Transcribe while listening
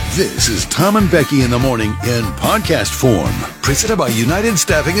This is Tom and Becky in the morning in podcast form. Presented by United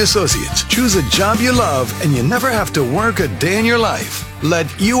Staffing Associates. Choose a job you love and you never have to work a day in your life.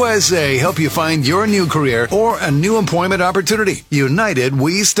 Let USA help you find your new career or a new employment opportunity. United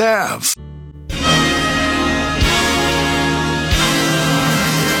We Staff.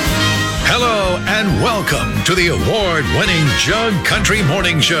 Hello and welcome to the award-winning Jug Country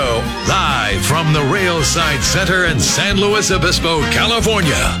Morning Show, live from the Railside Center in San Luis Obispo,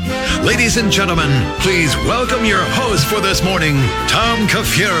 California. Ladies and gentlemen, please welcome your hosts for this morning, Tom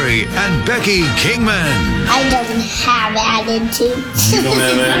Kafuri and Becky Kingman. I don't have attitude. You don't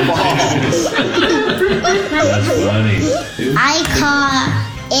have attitude? That's funny. I call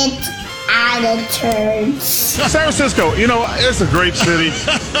it attitudes. San Francisco, you know, it's a great city,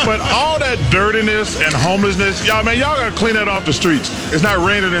 but all that dirtiness and homelessness, y'all gotta clean that off the streets. It's not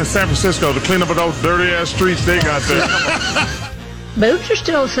raining in San Francisco to clean up those dirty-ass streets they got there. Boats are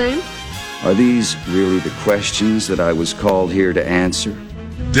still the same. Are these really the questions that I was called here to answer?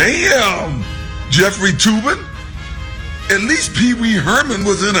 Damn, Jeffrey Toobin. At least Pee Wee Herman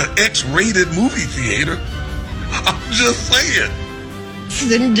was in an X-rated movie theater. I'm just saying.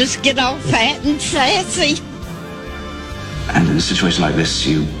 Then just get all fat and sassy. And in a situation like this,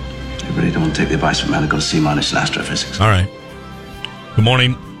 you really don't take the advice from medical C-minus in astrophysics. All right. Good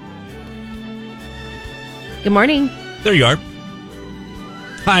morning. Good morning. There you are.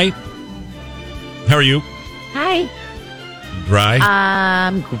 Hi. How are you? Hi. Dry?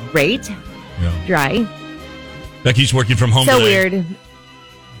 Great. Yeah. Dry. Becky's working from home So today. weird.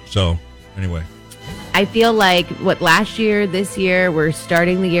 So, anyway. I feel like last year, this year, we're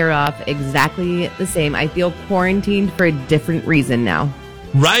starting the year off exactly the same. I feel quarantined for a different reason now.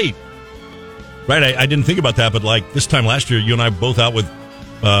 Right. Right. I didn't think about that, but like this time last year, you and I both out with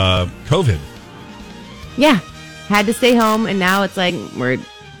COVID. Yeah. Had to stay home, and now it's like we're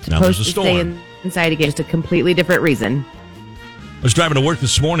supposed to stay inside again. Just a completely different reason. I was driving to work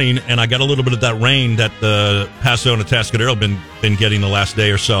this morning, and I got a little bit of that rain that the Paso and Atascadero been getting the last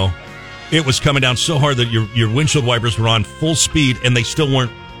day or so. It was coming down so hard that your windshield wipers were on full speed, and they still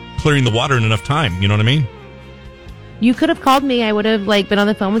weren't clearing the water in enough time. You know what I mean? You could have called me. I would have been on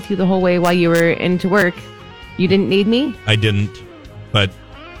the phone with you the whole way while you were into work. You didn't need me? I didn't, but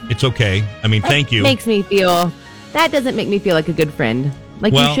it's okay. I mean, thank you. That doesn't make me feel like a good friend.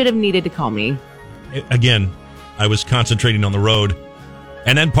 Like, you should have needed to call me. Again, I was concentrating on the road.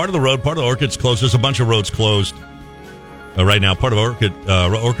 And then part of the Orchid's closed. There's a bunch of roads closed right now. Part of Orchid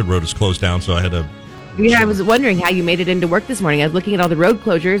Road is closed down, so I had to... Yeah, I was wondering how you made it into work this morning. I was looking at all the road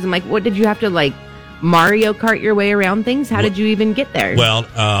closures. I'm like, what did you have to, Mario Kart your way around things? How did you even get there? Well,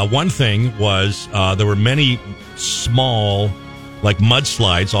 one thing was there were many small,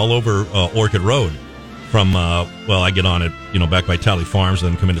 mudslides all over Orchid Road. From, I get on it, back by Tally Farms,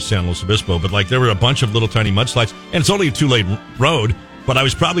 and then come into San Luis Obispo. But, there were a bunch of little tiny mudslides. And it's only a 2-lane road, but I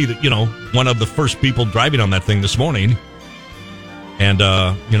was probably, one of the first people driving on that thing this morning. And,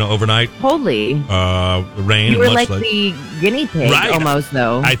 overnight. Holy. Rain. You were like the guinea pig, right? Almost,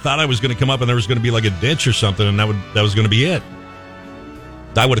 though. I thought I was going to come up and there was going to be a ditch or something, and that was going to be it.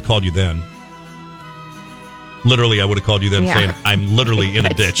 I would have called you then. Literally, I would have called you then saying, I'm literally in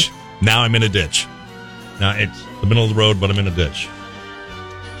a ditch. Now I'm in a ditch. Now it's the middle of the road, but I'm in a ditch.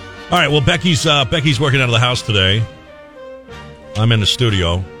 All right, well, Becky's working out of the house today. I'm in the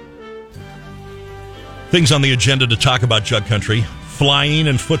studio. Things on the agenda to talk about Jug Country. Flying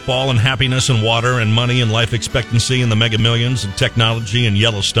and football and happiness and water and money and life expectancy and the Mega Millions and technology and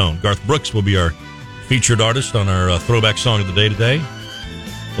Yellowstone. Garth Brooks will be our featured artist on our throwback song of the day today.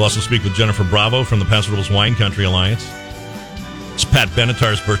 We'll also speak with Jennifer Bravo from the Paso Robles Wine Country Alliance. It's Pat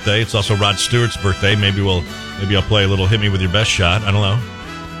Benatar's birthday. It's also Rod Stewart's birthday. Maybe I'll play a little Hit Me With Your Best Shot. I don't know.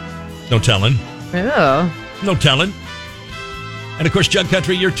 No telling. Oh. No telling. And, of course, Jug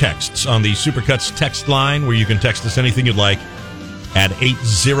Country, your texts on the Supercuts text line, where you can text us anything you'd like at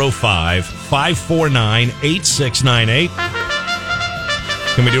 805-549-8698.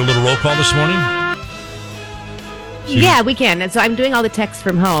 Can we do a little roll call this morning? Yeah, we can. And so I'm doing all the texts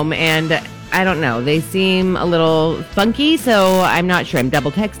from home, and I don't know. They seem a little funky, so I'm not sure. I'm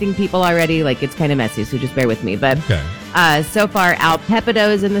double texting people already. It's kind of messy, so just bear with me. But okay. So far, Al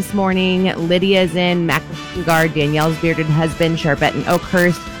Pepido's in this morning. Lydia's in. Mac Guard, Danielle's bearded husband, Sharpette and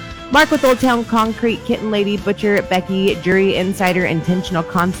Oakhurst. Mark with Old Town Concrete, Kitten Lady, Butcher, Becky, Jury Insider, Intentional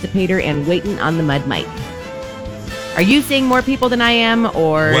Constipator, and Waiting on the Mud Mike. Are you seeing more people than I am,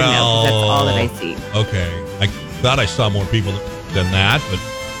 or no? 'Cause that's all that I see. Okay. I thought I saw more people than that, but...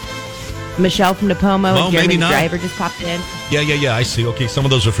 Michelle from Napomo, well, Jeremy maybe the not. driver just popped in. Yeah, I see. Okay, some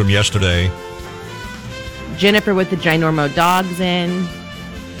of those are from yesterday. Jennifer with the Ginormo dogs in.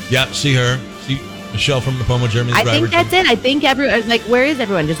 Yeah, see her. See Michelle from the Pomo, Jeremy the I driver. think that's it. I think everyone, like, where is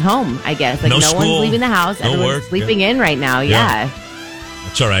everyone? Just home, I guess. Like, No no school, one's leaving the house. no Everyone's work, sleeping in right now. Yeah.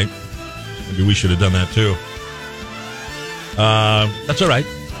 That's all right. Maybe we should have done that too. That's all right.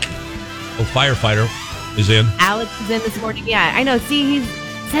 Oh, firefighter is in. Alex is in this morning. Yeah, I know. See, he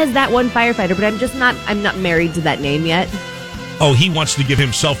says that one firefighter, but I'm not married to that name yet. Oh, he wants to give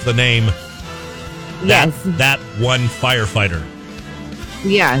himself the name. Yes. That one firefighter.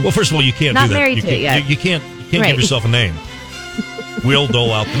 Yeah. Well, first of all, you can't Not do that. married You to can't, it yet. You can't Right. give yourself a name. We'll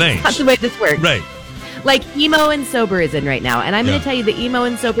dole out the names. That's the way this works. Right. Like Emo and Sober is in right now. And I'm going Yeah. to tell you the Emo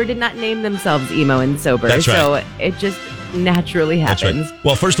and Sober did not name themselves Emo and Sober. That's right. So it just naturally That's happens. right.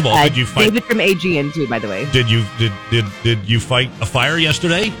 Well, first of all, did you fight? David from AGN too, by the way. Did you fight a fire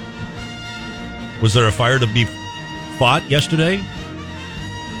yesterday? Was there a fire to be fought yesterday?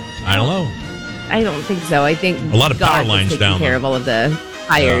 I don't know. I don't think so. I think A lot of God power was lines taking down care there. of all of the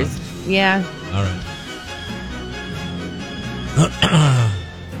fires. Yeah. All right.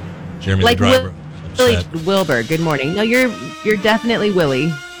 Jeremy Like the driver. Willie upset. Wilbur. Good morning. No, you're definitely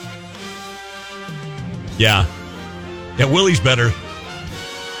Willie. Yeah. Yeah, Willie's better.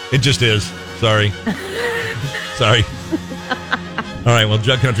 It just is. Sorry. Sorry. All right, well,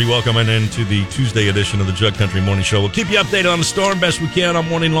 Jug Country, welcome into the Tuesday edition of the Jug Country Morning Show. We'll keep you updated on the storm best we can all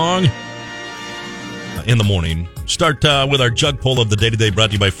morning long. In the morning. Start with our Jug Poll of the day-to-day brought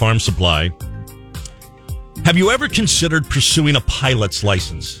to you by Farm Supply. Have you ever considered pursuing a pilot's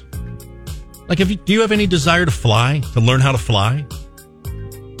license? Like, do you have any desire to fly, to learn how to fly?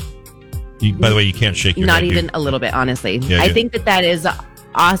 By the way, you can't shake your Not head. even a little bit, honestly. Yeah, I yeah. think that is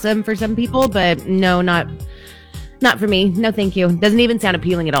awesome for some people, but no, not for me. No, thank you. Doesn't even sound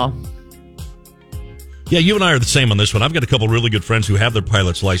appealing at all. Yeah, you and I are the same on this one. I've got a couple really good friends who have their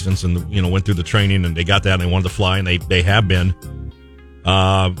pilot's license and, went through the training and they got that and they wanted to fly and they have been.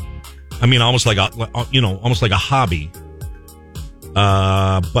 Almost like a hobby.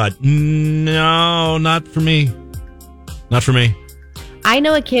 But no, not for me. Not for me. I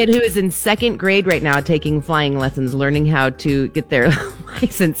know a kid who is in second grade right now taking flying lessons, learning how to get their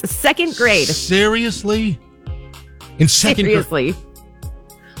license. Second grade. Seriously? In second grade? Seriously.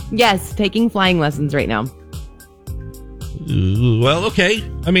 Yes, taking flying lessons right now. Well, okay.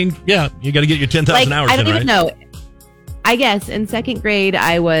 I mean, yeah, you got to get your 10,000 hours I don't in, even right? know. I guess in second grade,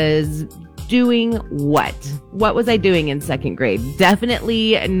 I was doing what? What was I doing in second grade?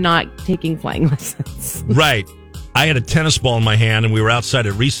 Definitely not taking flying lessons. Right. I had a tennis ball in my hand and we were outside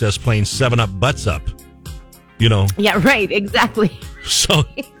at recess playing 7-Up Butts Up. Yeah, right. Exactly. So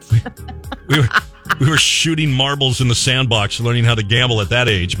we were shooting marbles in the sandbox, learning how to gamble at that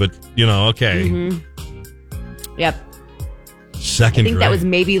age. But okay. Mm-hmm. Yep. Second I think grade. that was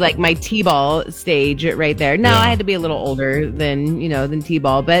maybe like my T-ball stage right there. No, Yeah. I had to be a little older than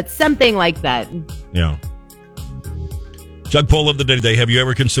T-ball, but something like that. Yeah. Jug Poll of the day today. Have you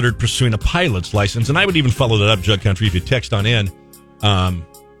ever considered pursuing a pilot's license? And I would even follow that up, Jug Country, if you text on in.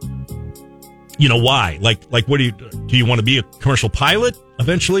 Why? Like, what do you want to be a commercial pilot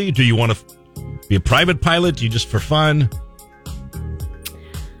eventually? Do you want to be a private pilot? Do you just for fun?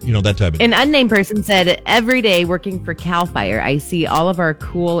 That type of thing. An unnamed person said, every day working for CAL FIRE, I see all of our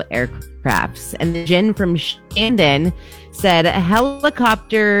cool aircrafts. And Jen from Shandon said,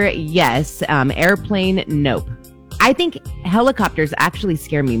 helicopter, yes. Airplane, nope. I think helicopters actually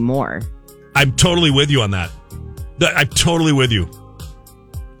scare me more. I'm totally with you on that. I'm totally with you.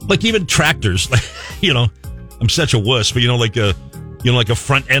 Like even tractors, I'm such a wuss, but like a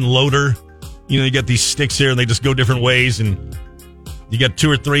front end loader, you get these sticks here and they just go different ways and you got 2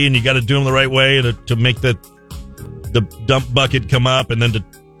 or 3 and you got to do them the right way to make the dump bucket come up and then to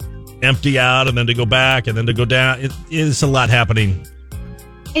empty out and then to go back and then to go down. It's a lot happening.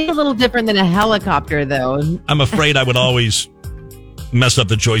 It's a little different than a helicopter, though. I'm afraid I would always mess up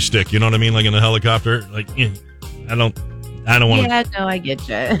the joystick. You know what I mean? Like in a helicopter, I don't want to. Yeah, no, I get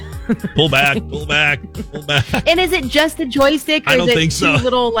you. pull back. And is it just a joystick, or I don't is it think so. two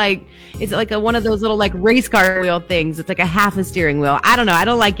little is it like one of those little like race car wheel things? It's like a half a steering wheel. I don't know. I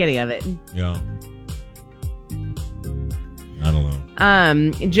don't like any of it. Yeah. I don't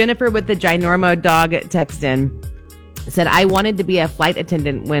know. Jennifer with the Ginormo dog text in said, I wanted to be a flight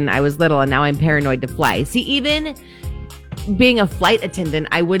attendant when I was little and now I'm paranoid to fly. See, even being a flight attendant,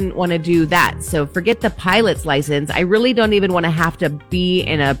 I wouldn't want to do that. So forget the pilot's license. I really don't even want to have to be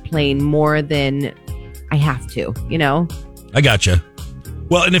in a plane more than I have to, I gotcha.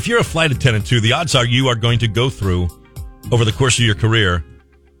 Well, and if you're a flight attendant too, the odds are you are going to go through over the course of your career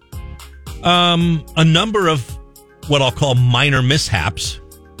a number of what I'll call minor mishaps.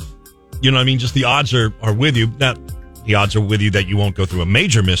 You know what I mean? Just the odds are with you. Now, the odds are with you that you won't go through a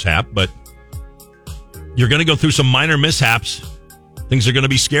major mishap, but you're going to go through some minor mishaps. Things are going to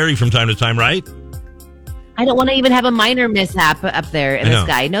be scary from time to time, right? I don't want to even have a minor mishap up there in the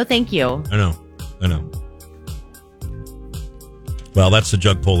sky. No, thank you. I know. Well, that's the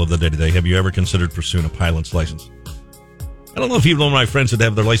jug poll of the day today. Have you ever considered pursuing a pilot's license? I don't know if even my friends that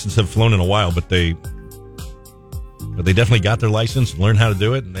have their license have flown in a while, but they definitely got their license and learned how to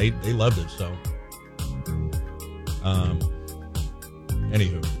do it, and they loved it. So,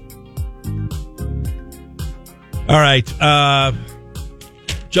 anywho. All right.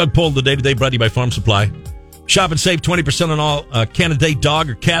 Jug poll of the day today brought to you by Farm Supply. Shop and save 20% on all Canaday dog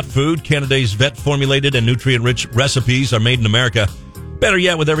or cat food. Canaday's vet-formulated and nutrient-rich recipes are made in America. Better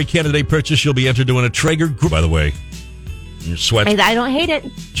yet, with every Canaday purchase, you'll be entered to win a Traeger group. By the way, in your sweat. I don't hate it.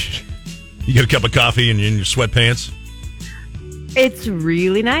 You get a cup of coffee and you're in your sweatpants. It's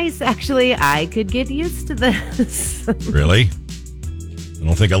really nice, actually. I could get used to this. Really? I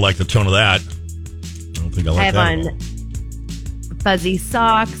don't think I like the tone of that. I don't think I like that. I have on fuzzy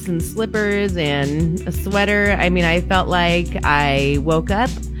socks and slippers and a sweater. I mean, I felt like I woke up,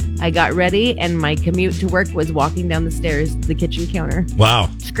 I got ready, and my commute to work was walking down the stairs to the kitchen counter.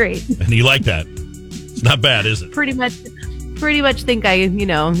 Wow. It's great. And you like that? It's not bad, is it? Pretty much think I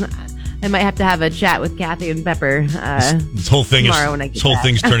might have to have a chat with Kathy and Pepper this whole thing tomorrow when I get this whole back.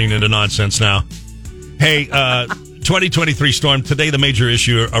 thing's turning into nonsense now. Hey, 2023 storm. Today, the major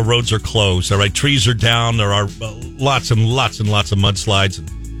issue, our roads are closed. All right, trees are down. There are lots and lots of mudslides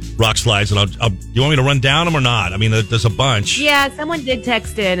and rock slides. And you want me to run down them or not? I mean, there's a bunch. Yeah, someone did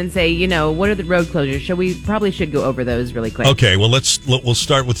text in and say, what are the road closures? We probably should go over those really quick. Okay, well, we'll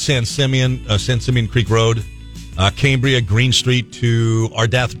start with San Simeon Creek Road, Cambria Green Street to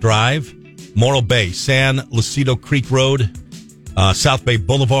Ardath Drive, Morro Bay, San Lucido Creek Road, South Bay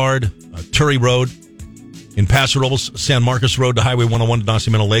Boulevard, Turry Road. In Paso Robles, San Marcos Road to Highway 101 to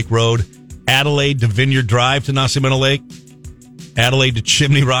Nacimiento Lake Road. Adelaide to Vineyard Drive to Nacimiento Lake. Adelaide to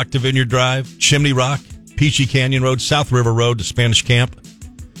Chimney Rock to Vineyard Drive. Chimney Rock, Peachy Canyon Road, South River Road to Spanish Camp.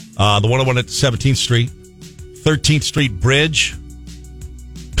 The 101 at 17th Street. 13th Street Bridge,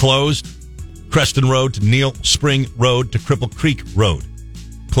 closed. Creston Road to Neil Spring Road to Cripple Creek Road,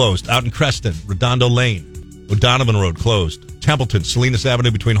 closed. Out in Creston, Redondo Lane, O'Donovan Road, closed. Templeton, Salinas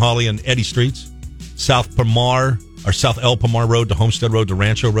Avenue between Hawley and Eddy Streets. South El Pomar Road to Homestead Road to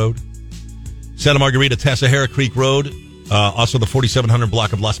Rancho Road. Santa Margarita, Tasajara Creek Road. Also the 4700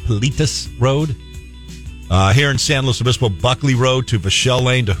 block of Las Pelitas Road. Here in San Luis Obispo, Buckley Road to Vachelle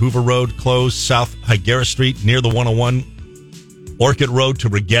Lane to Hoover Road, closed. South Higuera Street near the 101. Orchid Road to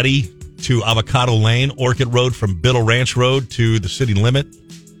Rigetti to Avocado Lane. Orchid Road from Biddle Ranch Road to the city limit.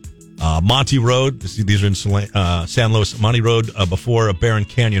 Monty Road. These are in San Luis. Monty Road before Barron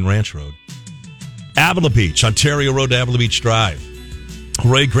Canyon Ranch Road. Avila Beach, Ontario Road to Avila Beach Drive.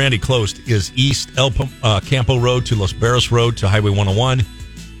 Rio Grande closed is East Campo Road to Los Barros Road to Highway 101.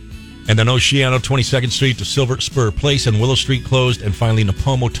 And then Oceano 22nd Street to Silver Spur Place and Willow Street closed. And finally,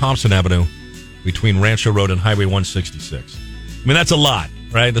 Napomo Thompson Avenue between Rancho Road and Highway 166. I mean, that's a lot,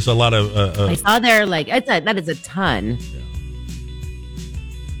 right? That's a lot of... I saw there, that is a ton. Yeah.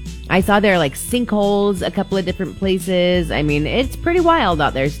 I saw there, sinkholes, a couple of different places. I mean, it's pretty wild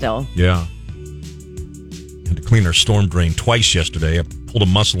out there still. Yeah. Had to clean our storm drain twice yesterday. I pulled a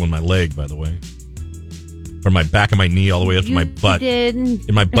muscle in my leg, by the way. From my back of my knee all the way up to my butt. Did.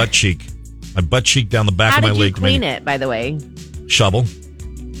 In my butt cheek. My butt cheek down the back of my leg. How did you clean it, by the way? Shovel.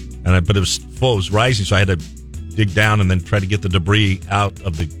 But it was full. It was rising, so I had to dig down and then try to get the debris out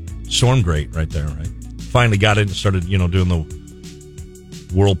of the storm grate right there, right? Finally got it and started, doing the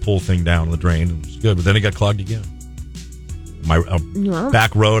whirlpool thing down the drain. It was good, but then it got clogged again. My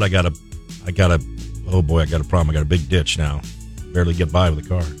back road, I got a problem. I got a big ditch now. Barely get by with the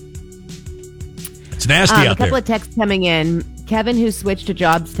car. It's nasty out there. A couple of texts coming in. Kevin, who switched to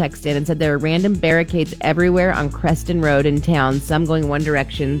jobs, texted and said there are random barricades everywhere on Creston Road in town, some going one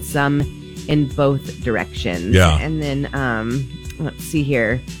direction, some in both directions. Yeah. And then, let's see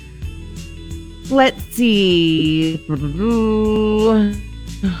here. Let's see.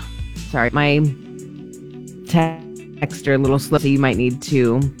 Sorry, my texter a little slow, so you might need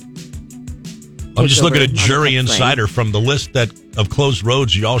to... I'm just looking at Jury Insider from the list of closed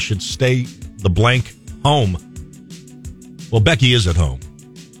roads. Y'all should stay the blank home. Well, Becky is at home.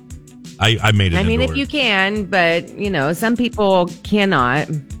 I made it. I mean, into if you can, but some people cannot.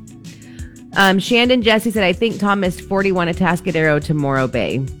 Shandon Jesse said, I think Tom missed 41 Atascadero to Morro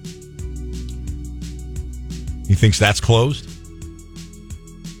Bay. He thinks that's closed?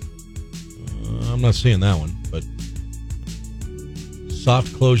 I'm not seeing that one, but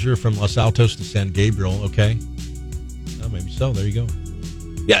soft closure from Los Altos to San Gabriel, okay. maybe so. There you go.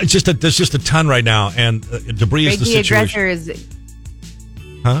 Yeah, it's just there's just a ton right now, and debris is the situation.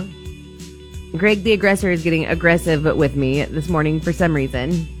 Huh? Greg the aggressor is getting aggressive with me this morning for some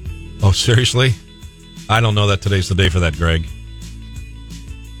reason. Oh, seriously? I don't know that today's the day for that, Greg.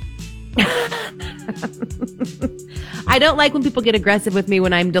 I don't like when people get aggressive with me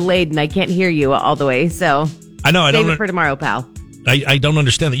when I'm delayed and I can't hear you all the way. So I know. Save it for tomorrow, pal. I don't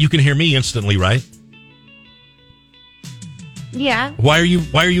understand that. You can hear me instantly, right? Yeah. Why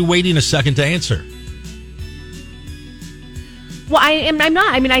are you waiting a second to answer? Well, I'm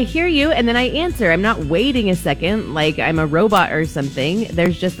not. I mean, I hear you and then I answer. I'm not waiting a second like I'm a robot or something.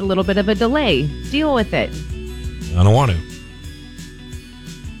 There's just a little bit of a delay. Deal with it. I don't want to.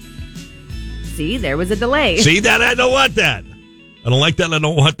 See, there was a delay. See that? I don't want that. I don't like that. I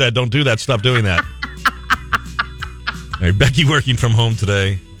don't want that. Don't do that. Stop doing that. All right, Becky working from home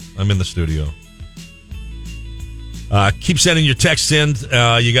today. I'm in the studio. Keep sending your texts in.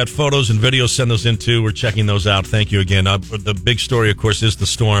 You got photos and videos. Send those in too. We're checking those out. Thank you again. The big story, of course, is the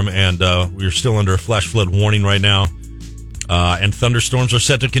storm, and we're still under a flash flood warning right now. And thunderstorms are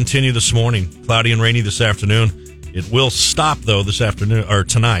set to continue this morning. Cloudy and rainy this afternoon. It will stop though this afternoon or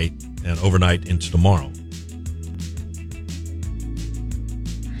tonight and overnight into tomorrow.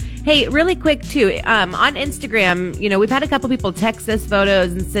 Hey, really quick too, on Instagram, we've had a couple people text us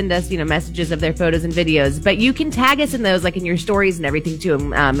photos and send us, messages of their photos and videos, but you can tag us in those, like in your stories and everything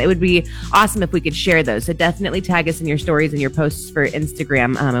too. It would be awesome if we could share those. So definitely tag us in your stories and your posts for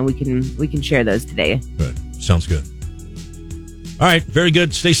Instagram, and we can share those today. Good. Sounds good. All right. Very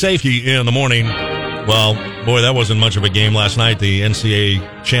good. Stay safe in the morning. Well, boy, that wasn't much of a game last night. The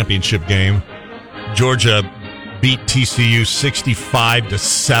NCAA championship game. Georgia beat TCU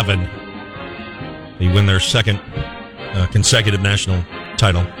 65-7. They win their second consecutive national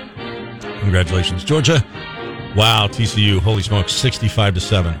title. Congratulations, Georgia. Wow, TCU, holy smokes,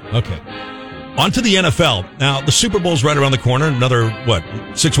 65-7. Okay. On to the NFL. Now, the Super Bowl's right around the corner. Another,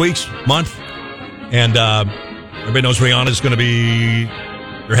 6 weeks, month? And everybody knows Rihanna's going to be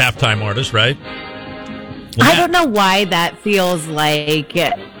your halftime artist, right? Well, I don't know why that feels like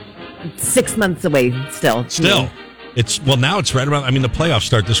 6 months away still. Now it's right around, the playoffs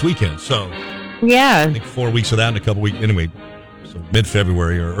start this weekend. So yeah, I think 4 weeks of that in a couple weeks. Anyway, so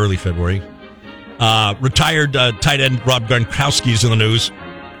mid-February or early February. Retired tight end Rob Gronkowski is in the news.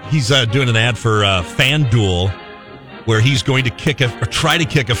 He's doing an ad for FanDuel where he's going to try to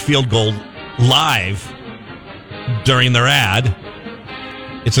kick a field goal live during their ad.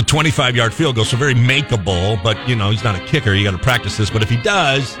 It's a 25-yard field goal, so very makeable, but, he's not a kicker. You got to practice this. But if he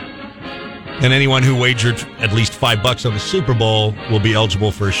does, then anyone who wagered at least $5 on the Super Bowl will be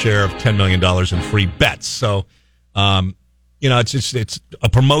eligible for a share of $10 million in free bets. So, it's a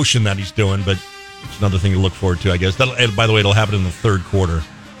promotion that he's doing, but it's another thing to look forward to, I guess. By the way, it'll happen in the third quarter.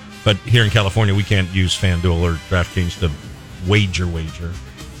 But here in California, we can't use FanDuel or DraftKings to wager. You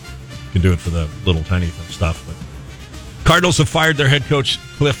can do it for the little tiny stuff, but Cardinals have fired their head coach,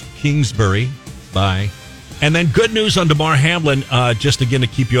 Cliff Kingsbury. Bye. And then good news on Damar Hamlin, just again to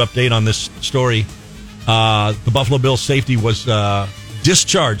keep you updated on this story. The Buffalo Bills safety was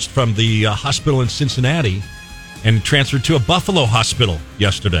discharged from the hospital in Cincinnati and transferred to a Buffalo hospital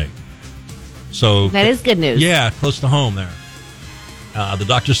yesterday. So that is good news. Yeah, close to home there. The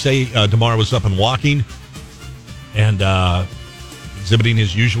doctors say Damar was up and walking and exhibiting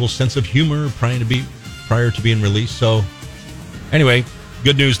his usual sense of humor prior to being released. So anyway,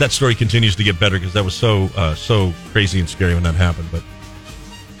 good news. That story continues to get better because that was so crazy and scary when that happened. But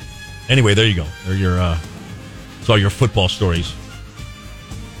anyway, there you go. It's all your football stories.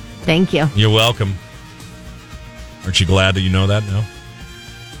 Thank you. You're welcome. Aren't you glad that you know that now?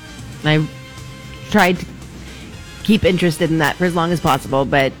 I tried to keep interested in that for as long as possible,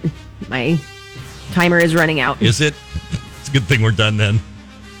 but my timer is running out. Is it? It's a good thing we're done then.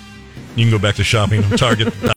 You can go back to shopping on Target.